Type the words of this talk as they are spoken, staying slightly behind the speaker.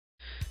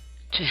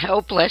To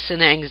help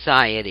lessen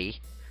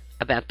anxiety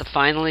about the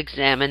final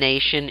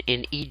examination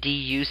in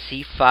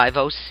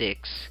EDUC506,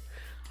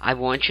 I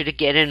want you to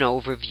get an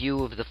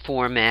overview of the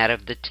format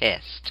of the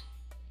test.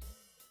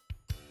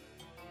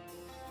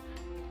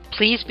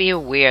 Please be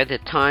aware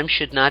that time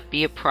should not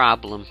be a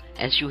problem,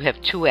 as you have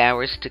 2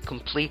 hours to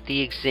complete the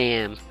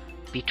exam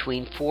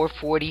between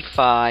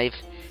 4:45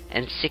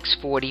 and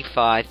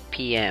 6:45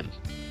 p.m.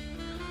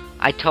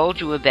 I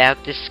told you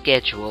about this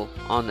schedule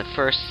on the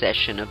first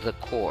session of the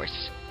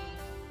course.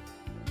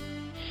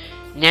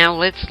 Now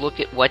let's look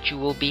at what you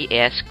will be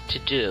asked to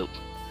do.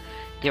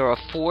 There are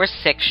 4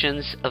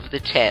 sections of the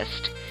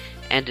test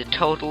and a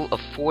total of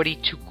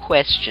 42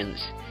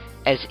 questions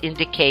as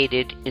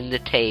indicated in the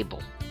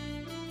table.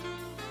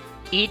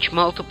 Each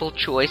multiple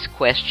choice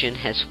question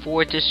has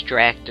 4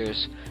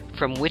 distractors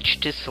from which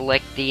to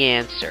select the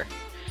answer.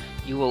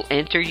 You will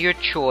enter your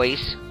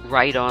choice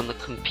right on the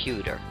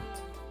computer.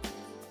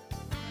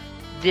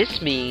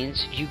 This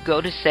means you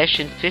go to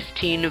session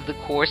 15 of the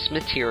course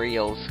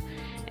materials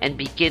and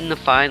begin the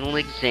final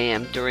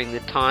exam during the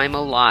time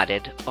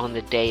allotted on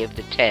the day of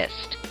the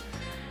test.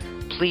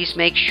 Please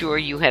make sure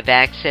you have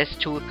access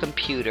to a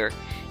computer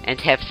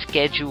and have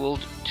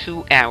scheduled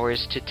 2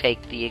 hours to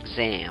take the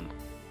exam.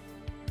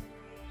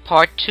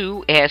 Part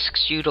 2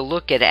 asks you to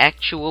look at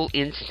actual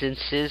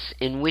instances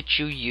in which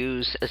you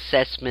use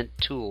assessment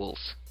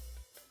tools.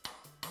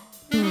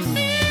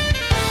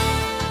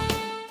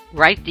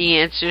 Write the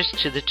answers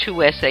to the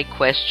 2 essay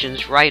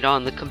questions right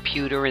on the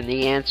computer in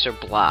the answer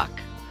block.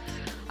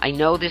 I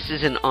know this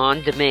is an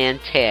on-demand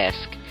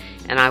task,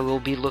 and I will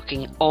be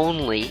looking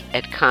only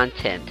at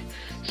content,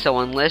 so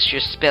unless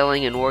your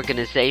spelling and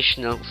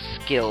organizational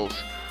skills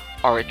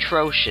are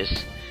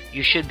atrocious,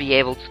 you should be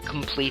able to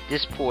complete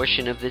this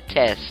portion of the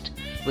test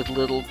with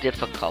little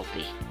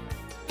difficulty.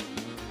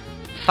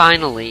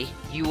 Finally,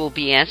 you will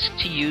be asked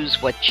to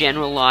use what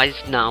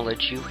generalized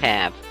knowledge you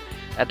have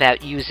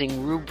about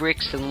using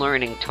rubrics and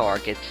learning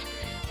targets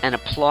and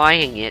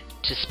applying it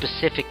to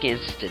specific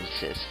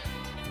instances.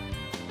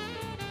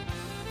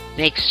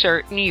 Make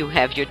certain you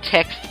have your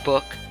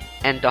textbook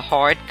and a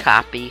hard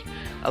copy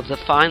of the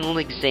final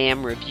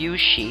exam review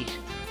sheet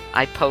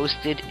I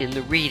posted in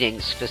the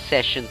readings for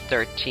session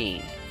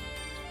 13.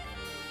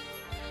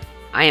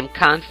 I am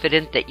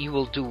confident that you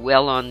will do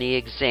well on the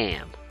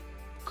exam.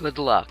 Good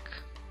luck.